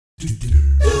Hello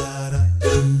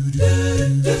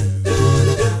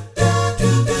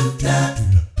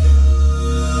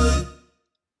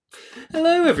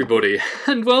everybody,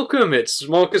 and welcome. It's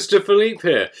Marcus de Philippe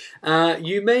here.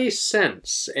 You may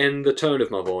sense in the tone of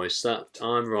my voice that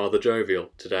I'm rather jovial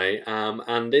today,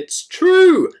 and it's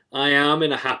true. I am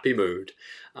in a happy mood,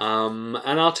 and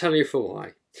I'll tell you for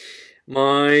why.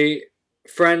 My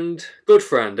good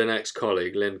friend and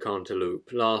ex-colleague Lynn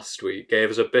Cantaloupe last week gave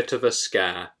us a bit of a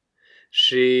scare.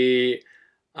 She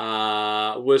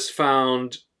was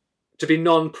found to be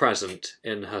non-present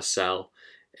in her cell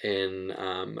in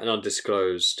an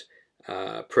undisclosed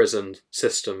prison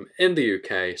system in the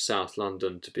UK, South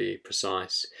London to be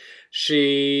precise.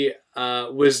 She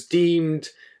was deemed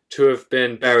to have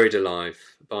been buried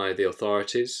alive by the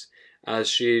authorities as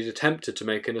she'd attempted to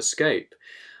make an escape.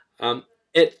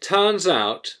 It turns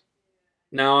out,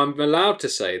 now I'm allowed to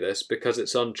say this because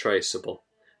it's untraceable,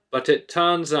 but it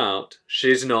turns out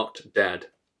she's not dead.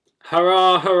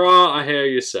 Hurrah, hurrah, I hear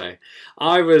you say.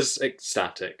 I was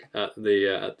ecstatic at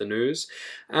the news,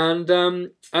 and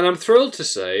I'm thrilled to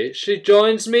say she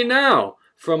joins me now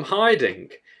from hiding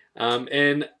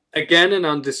in, again, an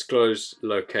undisclosed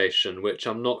location, which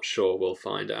I'm not sure we'll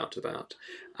find out about.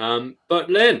 But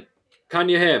Lynn, can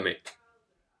you hear me?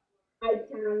 I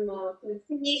can, Marcus.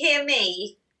 Can you hear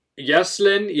me? Yes,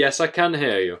 Lynn, yes, I can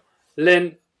hear you.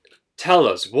 Lynn, tell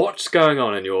us, what's going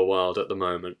on in your world at the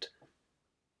moment?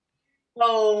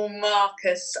 Oh,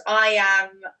 Marcus,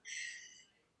 I'm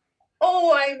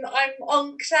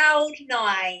on cloud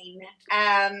 9,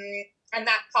 and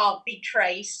that can't be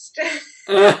traced.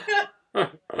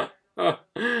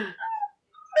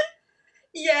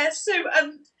 Yeah, so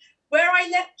where I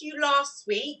left you last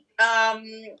week,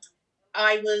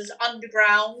 I was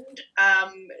underground,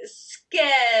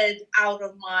 scared out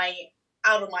of my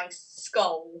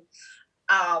skull.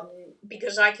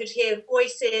 Because I could hear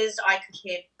voices, I could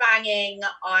hear banging,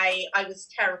 I was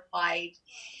terrified.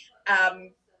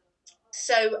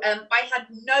 So I had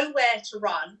nowhere to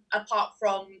run apart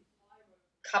from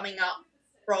coming up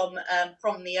from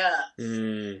the earth.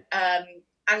 And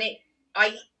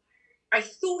I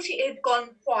thought it had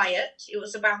gone quiet. It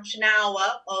was about an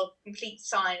hour of complete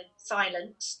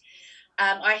silence.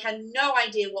 I had no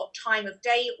idea what time of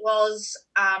day it was,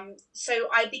 so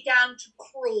I began to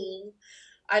crawl.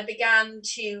 I began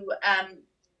to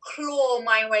claw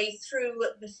my way through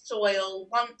the soil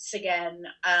once again.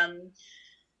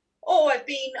 I've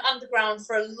been underground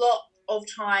for a lot of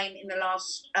time in the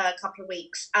last couple of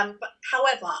weeks. But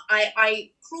however,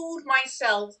 I crawled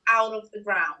myself out of the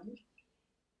ground,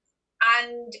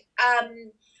 and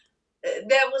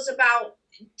there was about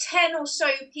 10 or so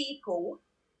people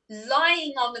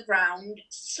lying on the ground,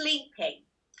 sleeping.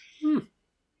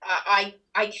 I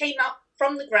came up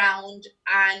from the ground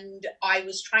and I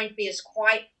was trying to be as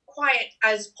quiet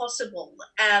as possible.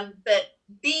 But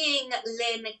being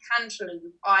Lynn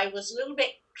Cantaloupe, I was a little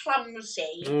bit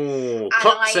clumsy. And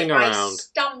I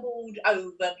stumbled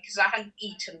over because I hadn't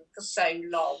eaten for so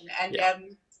long.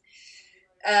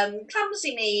 And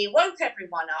clumsy me woke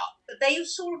everyone up. They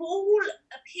sort of all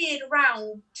appeared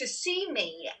around to see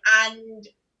me, and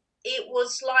it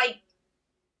was like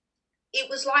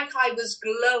I was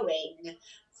glowing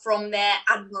from their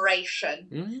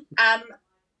admiration.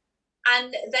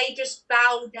 And they just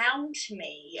bowed down to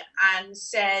me and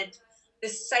said, "The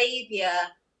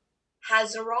Saviour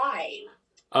has arrived."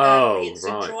 It's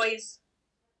right. A joyous...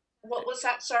 What was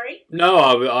that, sorry? No,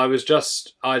 I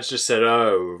just said,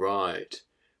 oh, right.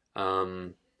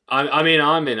 I'm in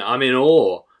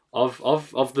awe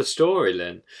of the story,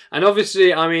 Lynn. And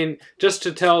obviously, I mean, just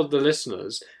to tell the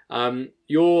listeners,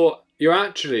 you're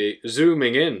actually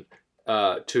zooming in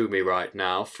to me right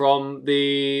now from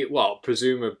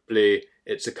presumably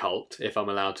it's a cult, if I'm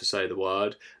allowed to say the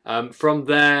word, from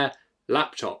their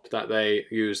laptop that they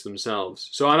use themselves.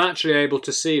 So I'm actually able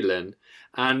to see Lynn,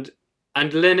 and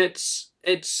Lynn, it's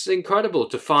incredible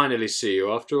to finally see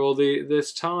you after all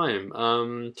this time,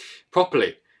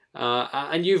 properly.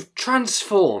 And you've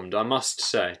transformed, I must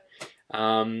say.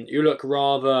 You look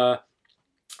rather,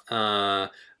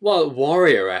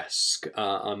 warrior-esque,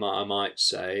 I might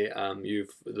say.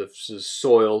 You've the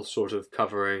soil sort of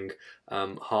covering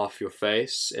half your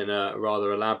face in a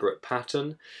rather elaborate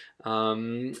pattern.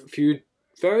 A few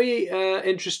very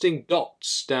interesting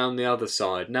dots down the other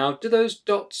side. Now, do those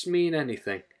dots mean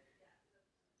anything?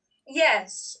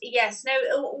 Yes.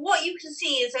 No, what you can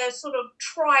see is a sort of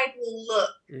tribal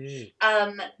look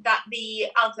that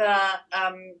the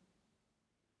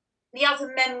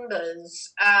other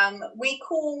members, we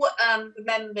call the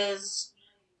members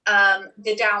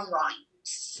the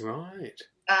downrights. Right.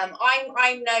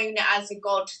 I'm known as a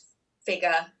god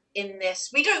figure in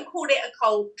this. We don't call it a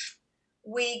cult.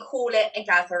 We call it a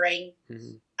gathering.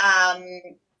 And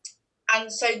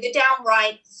so the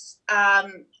Downrights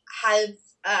have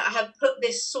put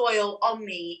this soil on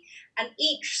me, and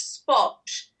each spot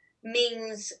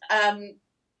means how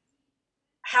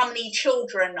many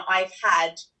children I've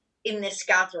had in this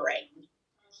gathering.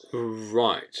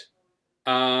 Right.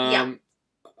 That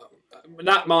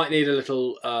might need a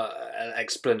little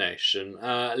explanation.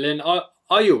 Lynn,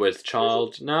 are you with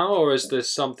child now, or is this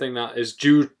something that is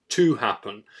due to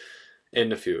happen in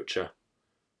the future?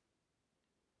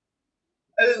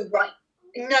 Oh, right.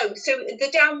 No, so the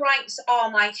Downrights are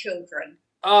my children.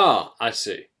 Ah, I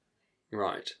see.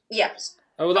 Right. Yes.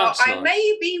 Oh, well, that's nice. I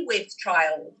may be with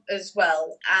child as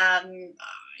well.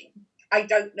 I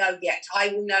don't know yet. I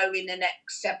will know in the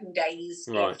next 7 days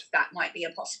if that might be a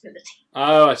possibility.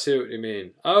 Oh, I see what you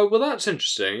mean. Oh, well, that's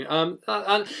interesting. And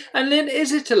Lynn,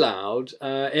 is it allowed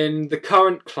in the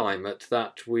current climate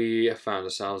that we have found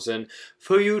ourselves in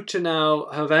for you to now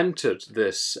have entered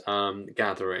this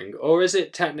gathering, or is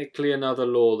it technically another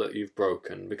law that you've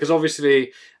broken? Because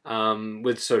obviously,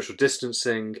 with social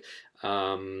distancing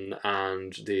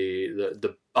and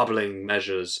the bubbling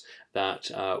measures that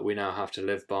we now have to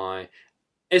live by,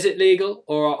 is it legal,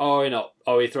 or are we not?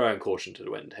 Are we throwing caution to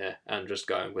the wind here and just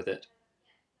going with it?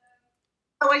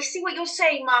 Oh, I see what you're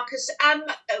saying, Marcus.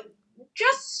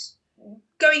 Just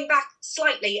going back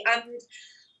slightly,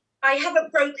 I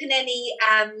haven't broken any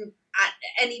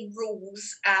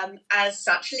rules as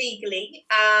such legally.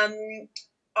 I'm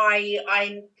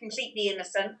completely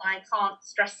innocent. I can't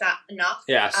stress that enough.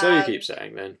 Yeah, so you keep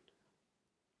saying then.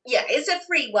 Yeah, it's a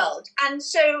free world. And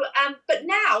so, but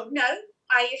now, no,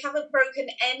 I haven't broken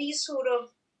any sort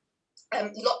of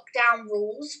lockdown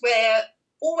rules. We're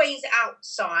always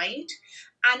outside,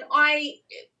 and I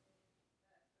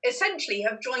essentially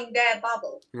have joined their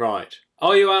bubble. Right.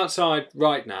 Are you outside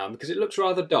right now? Because it looks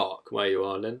rather dark where you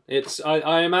are, Lynn.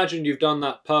 I imagine you've done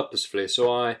that purposefully,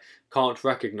 so I can't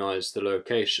recognise the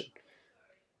location.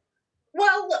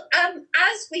 Well,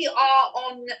 as we are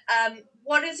on,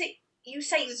 what is it? You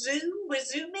say Zoom? We're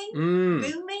Zooming?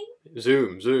 Zooming?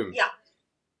 Zoom. Yeah.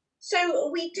 So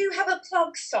we do have a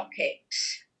plug socket,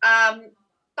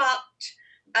 but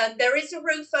there is a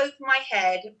roof over my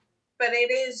head, but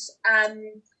it is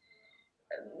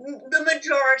the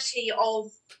majority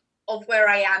of where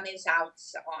I am is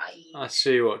outside. I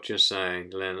see what you're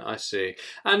saying, Lynn. I see.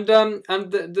 And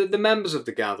the members of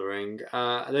the gathering,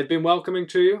 they've been welcoming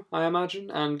to you, I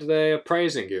imagine, and they are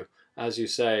praising you, as you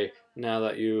say, now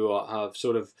that you have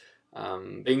sort of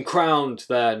been crowned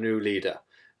their new leader.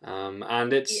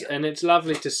 And it's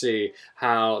lovely to see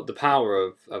how the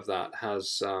power of that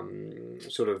has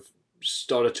sort of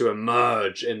started to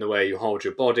emerge in the way you hold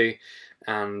your body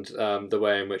and the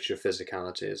way in which your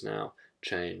physicality is now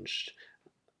changed.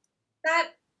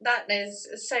 That is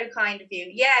so kind of you.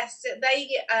 Yes,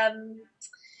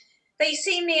 they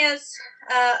see me as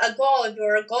a god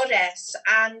or a goddess,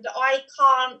 and I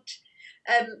can't.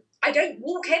 I don't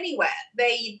walk anywhere.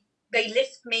 They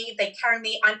lift me, they carry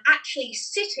me. I'm actually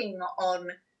sitting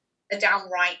on a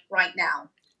Downright right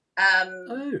now.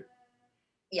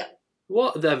 Yeah.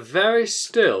 What? They're very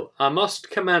still. I must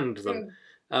commend them.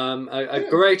 A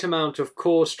great amount of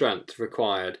core strength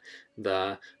required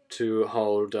there to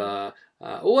hold.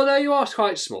 Although you are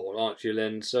quite small, aren't you,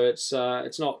 Lynn? So it's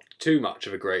not too much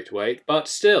of a great weight, but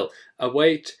still a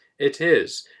weight it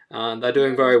is. And they're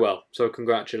doing very well. So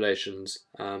congratulations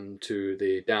to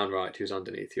the Downright who's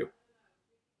underneath you.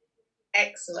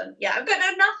 Excellent. Yeah, but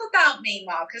enough about me,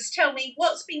 Marcus. Tell me,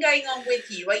 what's been going on with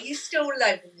you? Are you still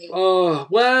lonely? Oh,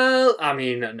 well, I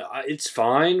mean, it's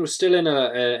fine. We're still in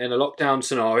a lockdown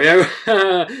scenario.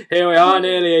 Here we are,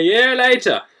 nearly a year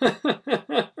later.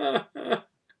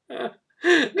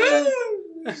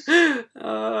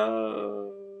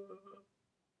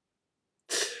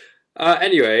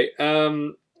 Anyway,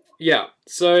 yeah,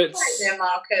 so it's right there,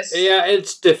 Marcus. Yeah,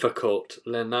 it's difficult,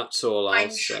 Lynn. That's all I'll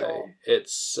say. Sure.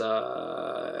 It's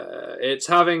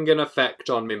having an effect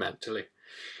on me mentally,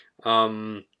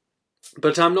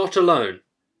 but I'm not alone,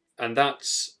 and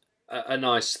that's a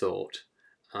nice thought.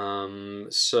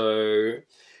 So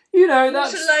that's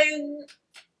not alone.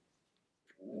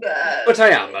 But I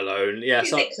am alone. Yes,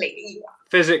 physically.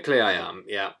 Physically, I am.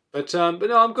 Yeah, but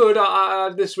no, I'm good.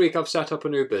 This week I've set up a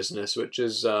new business, which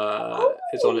is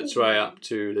on its way up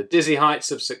to the dizzy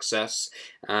heights of success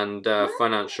and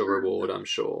financial reward, I'm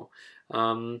sure.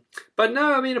 But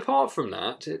no, I mean, apart from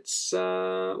that, it's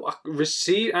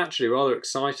received actually rather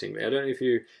excitingly. I don't know if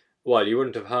you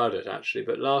wouldn't have heard it actually,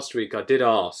 but last week I did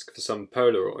ask for some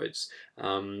Polaroids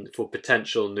for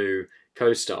potential new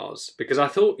co-stars because I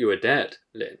thought you were dead,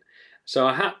 Lynn. So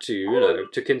I had to,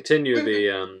 to continue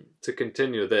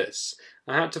this,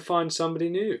 I had to find somebody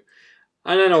new.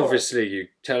 And then obviously you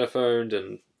telephoned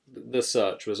and the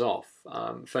search was off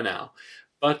for now.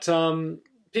 But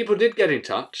people did get in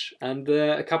touch, and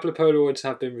a couple of Polaroids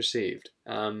have been received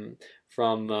from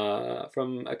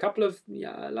a couple of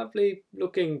lovely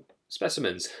looking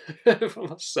specimens, if I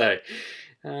must say.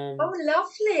 Oh,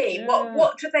 lovely! Yeah.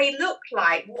 What do they look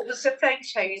like? What was the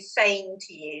photo saying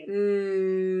to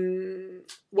you?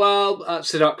 Well,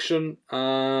 seduction,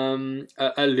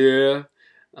 allure,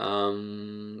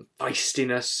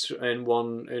 feistiness in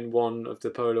one of the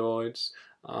Polaroids,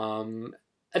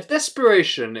 a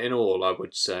desperation in all, I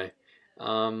would say.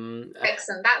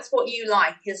 Excellent. That's what you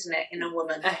like, isn't it, in a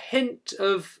woman? A hint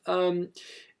of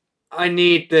I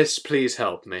need this, please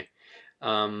help me.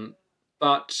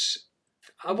 But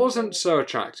I wasn't so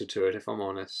attracted to it, if I'm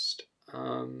honest.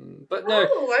 But no.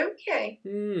 Oh, okay.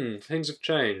 Things have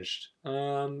changed.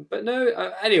 But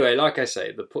no. Anyway, like I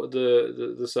say,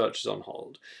 the search is on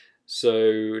hold.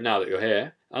 So now that you're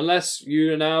here, unless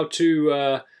you are now too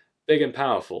big and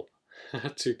powerful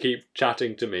to keep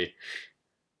chatting to me.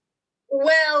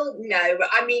 Well, no.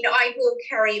 I mean, I will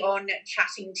carry on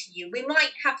chatting to you. We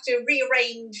might have to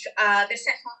rearrange the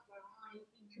setup where I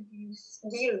introduce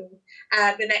you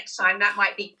the next time. That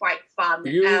might be quite fun.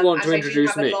 You want to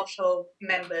introduce me? I do have a lot of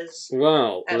members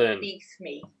Lynn. beneath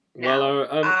me now.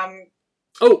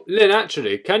 Well, Lynn,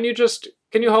 actually, can you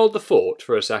hold the fort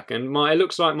for a second? It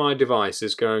looks like my device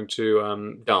is going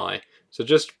to die. So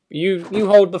just you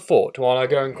hold the fort while I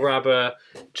go and grab a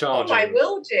charging. I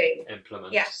will do.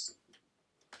 Implement. Yes.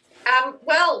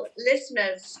 Well,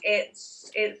 listeners,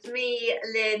 it's me,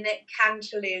 Lynn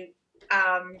Cantaloupe,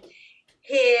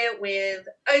 here with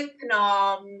open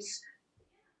arms,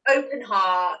 open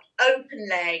heart, open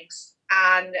legs,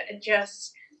 and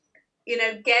just,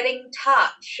 getting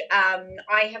touch.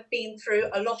 I have been through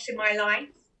a lot in my life,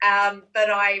 but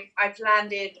I've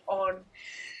landed on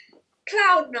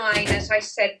cloud 9, as I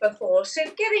said before. So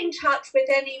get in touch with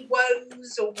any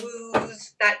woes or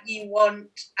woos that you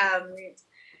want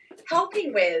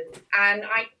helping with. And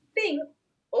I think,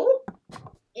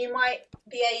 you might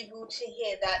be able to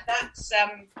hear that. That's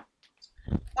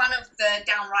one of the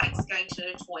downrights going to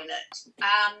the toilet.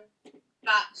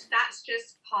 But that's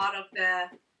just part of the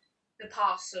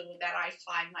parcel that I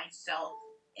find myself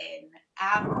in.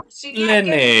 So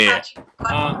Lenny.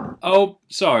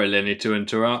 Sorry, Lenny, to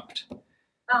interrupt.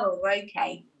 Oh,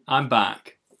 okay. I'm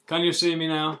back. Can you see me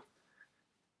now?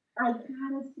 I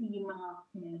can see you,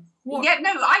 Marcus. What? Yeah, no,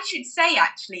 I should say,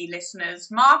 actually, listeners,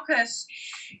 Marcus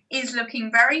is looking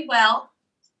very well.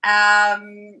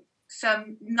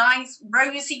 Some nice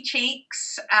rosy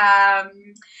cheeks,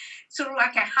 sort of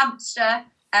like a hamster.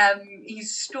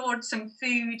 He's stored some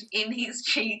food in his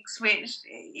cheeks, which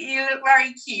you look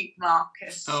very cute,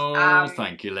 Marcus.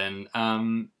 Thank you, Lynn.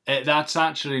 That's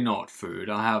actually not food.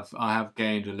 I have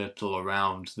gained a little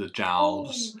around the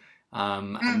jowls,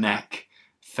 neck,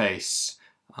 face,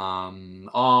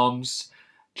 arms,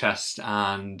 chest,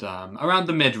 and around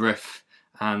the midriff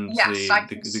and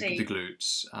the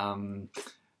glutes.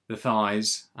 The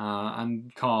thighs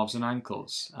and calves and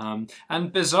ankles, and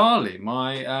bizarrely,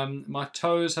 my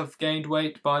toes have gained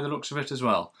weight by the looks of it as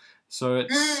well. So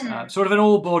it's sort of an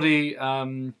all body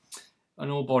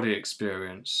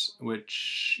experience,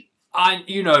 which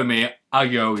you know me, I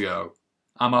yo-yo.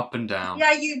 I'm up and down.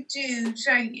 Yeah, you do,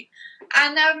 don't you?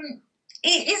 And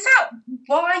is that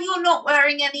why you're not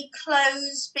wearing any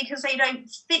clothes, because they don't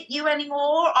fit you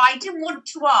anymore? I didn't want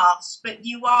to ask, but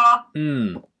you are.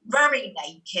 Very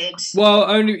naked. Well,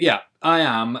 I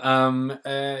am.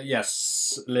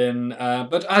 Yes, Lynn.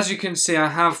 But as you can see, I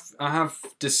have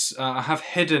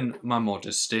hidden my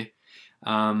modesty,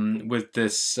 with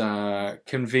this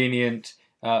convenient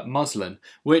muslin.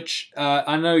 Which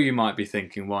I know you might be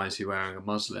thinking, why is he wearing a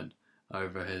muslin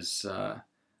over his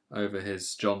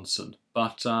Johnson?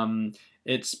 But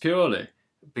it's purely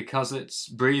because it's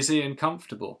breezy and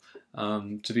comfortable.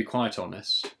 To be quite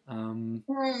honest, and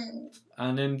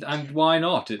why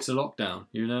not? It's a lockdown,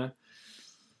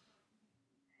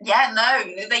 Yeah, no,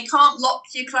 they can't lock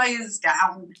your clothes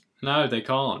down. No, they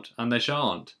can't, and they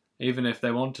shan't, even if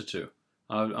they wanted to.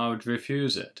 I would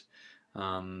refuse it.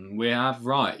 We have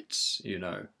rights,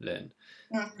 Lynn.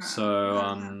 Mm-hmm.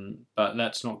 So, but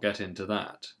let's not get into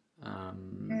that.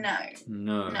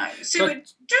 No. So,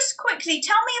 just quickly,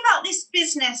 tell me about this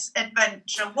business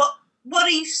adventure. What are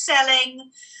you selling?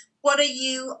 What are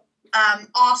you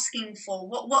asking for?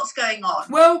 What's going on?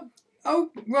 Well,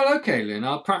 Oh, well, okay, Lynn,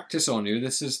 I'll practice on you.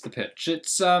 This is the pitch.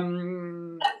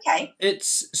 Okay.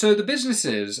 It's so the business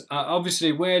is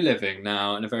obviously we're living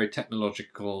now in a very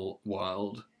technological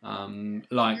world. I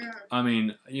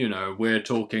mean, we're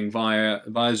talking via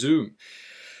Zoom.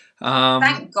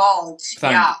 Thank God.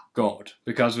 Thank God,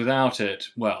 because without it,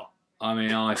 well, I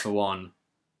mean, I for one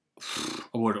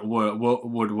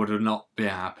would not be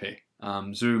happy.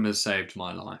 Zoom has saved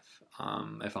my life,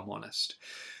 if I'm honest.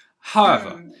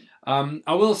 However,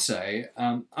 I will say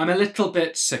I'm a little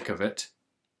bit sick of it.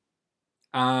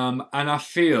 And I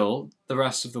feel the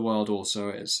rest of the world also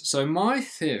is. So my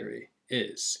theory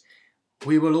is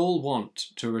we will all want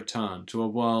to return to a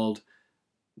world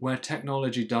where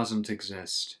technology doesn't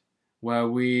exist, where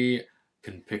we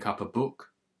can pick up a book,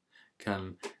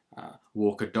 can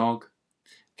walk a dog,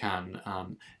 can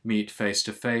meet face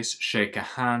to face, shake a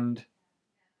hand,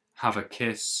 have a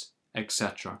kiss,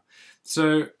 etc.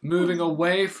 So moving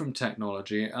away from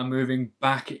technology and moving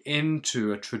back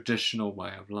into a traditional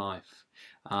way of life.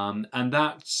 And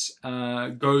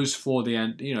that goes for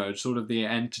the sort of the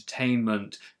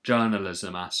entertainment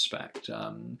journalism aspect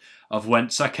of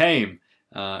whence I came.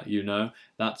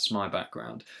 That's my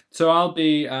background. So I'll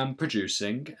be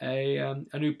producing a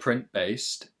new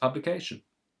print-based publication.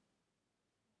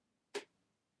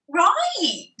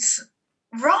 Right.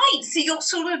 So you're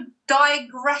sort of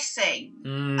digressing,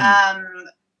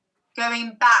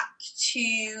 going back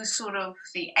to sort of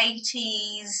the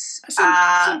 80s,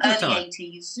 early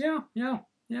 80s. Yeah.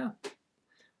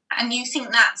 And you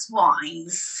think that's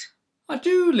wise? I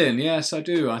do, Lynn. Yes, I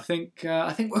do. I think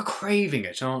we're craving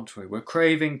it, aren't we? We're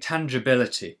craving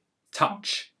tangibility,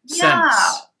 touch, sense,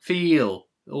 feel,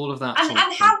 all of that. And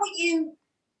how would you?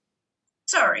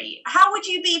 Sorry, how would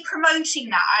you be promoting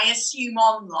that? I assume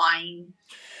online.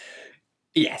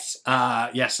 Yes,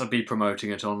 I'd be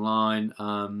promoting it online.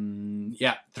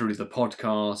 Through the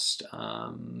podcast,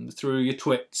 through your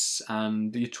twits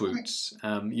and your tweets,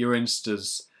 your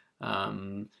Instas,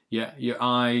 your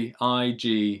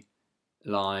IG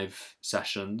live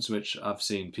sessions, which I've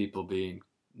seen people doing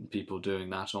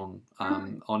that on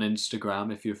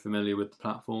Instagram, if you're familiar with the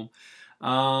platform.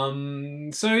 I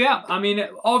mean,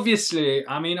 obviously,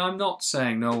 I'm not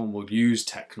saying no one will use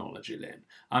technology, Lynn.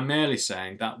 I'm merely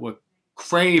saying that we're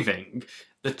craving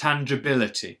the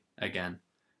tangibility again,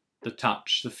 the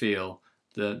touch, the feel,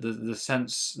 the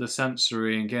sense, the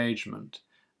sensory engagement,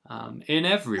 in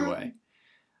every way.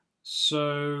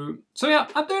 So yeah,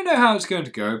 I don't know how it's going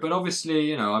to go, but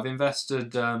obviously, I've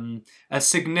invested a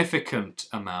significant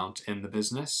amount in the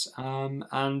business,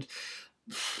 and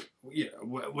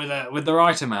with the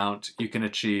right amount, you can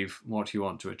achieve what you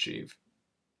want to achieve.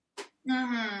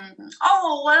 Mm-hmm.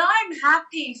 Oh, well, I'm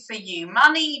happy for you.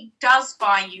 Money does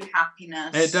buy you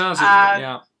happiness. It does,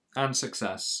 and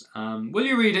success. Will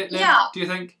you read it, Lynn? Yeah. Do you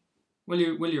think? Will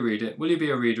you read it? Will you be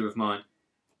a reader of mine?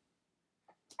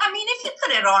 I mean, if you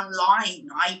put it online,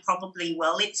 I probably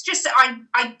will. It's just that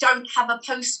I don't have a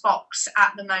post box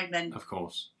at the moment. Of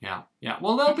course, yeah.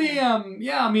 Well, there'll be,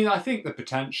 I mean, I think the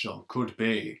potential could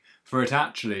be for it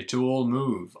actually to all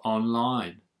move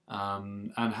online,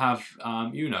 and have,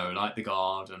 like the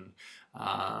Guardian,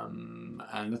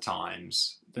 and the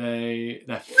Times.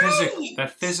 They're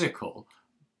physical,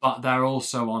 but they're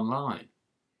also online,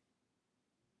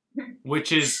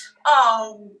 which is.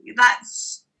 Oh,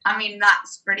 that's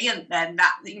brilliant then.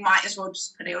 That you might as well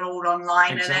just put it all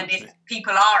online, exactly. And then if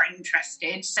people are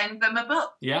interested, send them a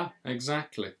book. Yeah,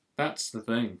 exactly. That's the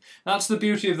thing. That's the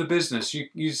beauty of the business.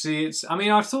 You see,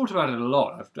 I've thought about it a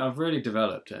lot. I've really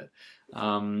developed it,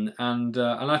 and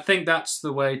I think that's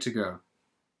the way to go.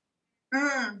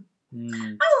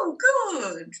 Oh,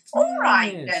 good. All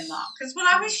right then, Marcus. Well,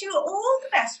 I wish you all the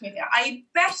best with it. I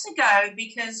better go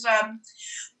because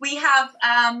we have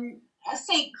a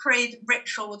sacred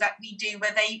ritual that we do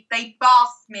where they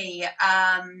bath me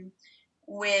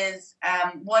with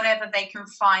whatever they can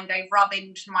find. They rub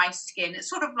into my skin. It's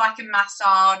sort of like a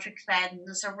massage, a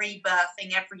cleanse, a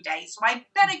rebirthing every day. So I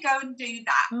better go and do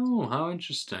that. Oh, how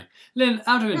interesting. Lynn,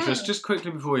 out of interest, just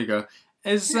quickly before you go,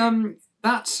 is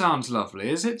that sounds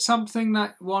lovely. Is it something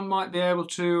that one might be able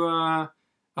to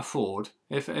afford?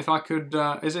 If I could,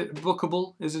 is it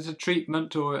bookable? Is it a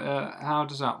treatment, or how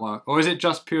does that work? Or is it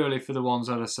just purely for the ones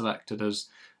that are selected as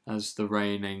the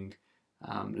reigning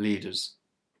leaders?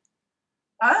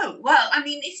 Oh, well, I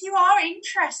mean, if you are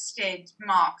interested,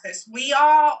 Marcus, we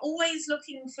are always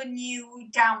looking for new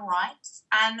downrights,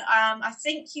 and I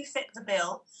think you fit the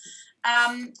bill.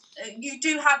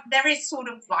 There is sort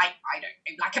of like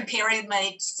a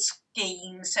pyramid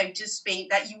scheme, so to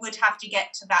speak, that you would have to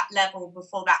get to that level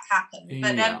before that happened.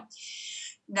 But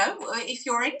No, if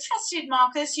you're interested,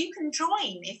 Marcus, you can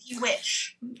join if you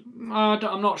wish.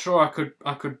 I'm not sure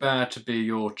I could bear to be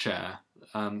your chair,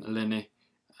 Linny.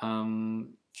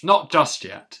 Not just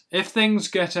yet. If things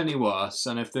get any worse,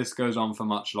 and if this goes on for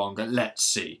much longer, let's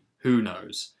see. Who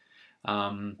knows?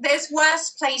 There's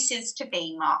worse places to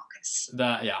be, Marcus.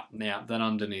 Then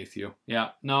underneath you.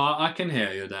 Yeah, no, I can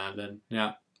hear you there, then.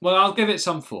 Yeah. Well, I'll give it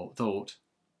some thought.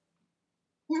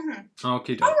 Mm-hmm.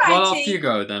 Okay, well, off you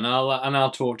go then.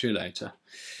 I'll talk to you later.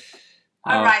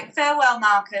 All right. Farewell,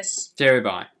 Marcus. Deary,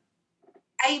 bye.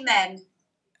 Amen.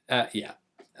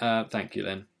 Thank you,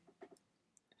 Lynn.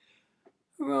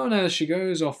 Well, there she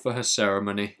goes off for her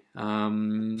ceremony.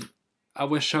 I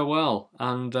wish her well,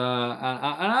 and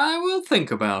I will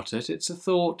think about it. It's a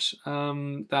thought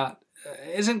that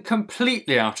isn't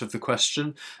completely out of the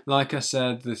question. Like I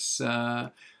said,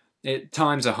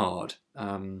 times are hard.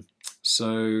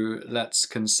 So let's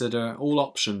consider all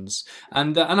options,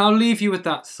 and I'll leave you with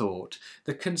that thought: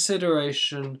 the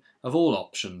consideration of all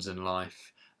options in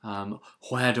life.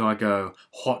 Where do I go?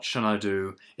 What shall I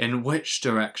do? In which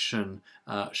direction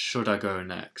should I go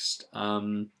next?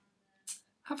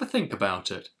 Have a think about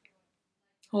it.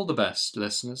 All the best,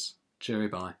 listeners. Cheery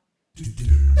bye.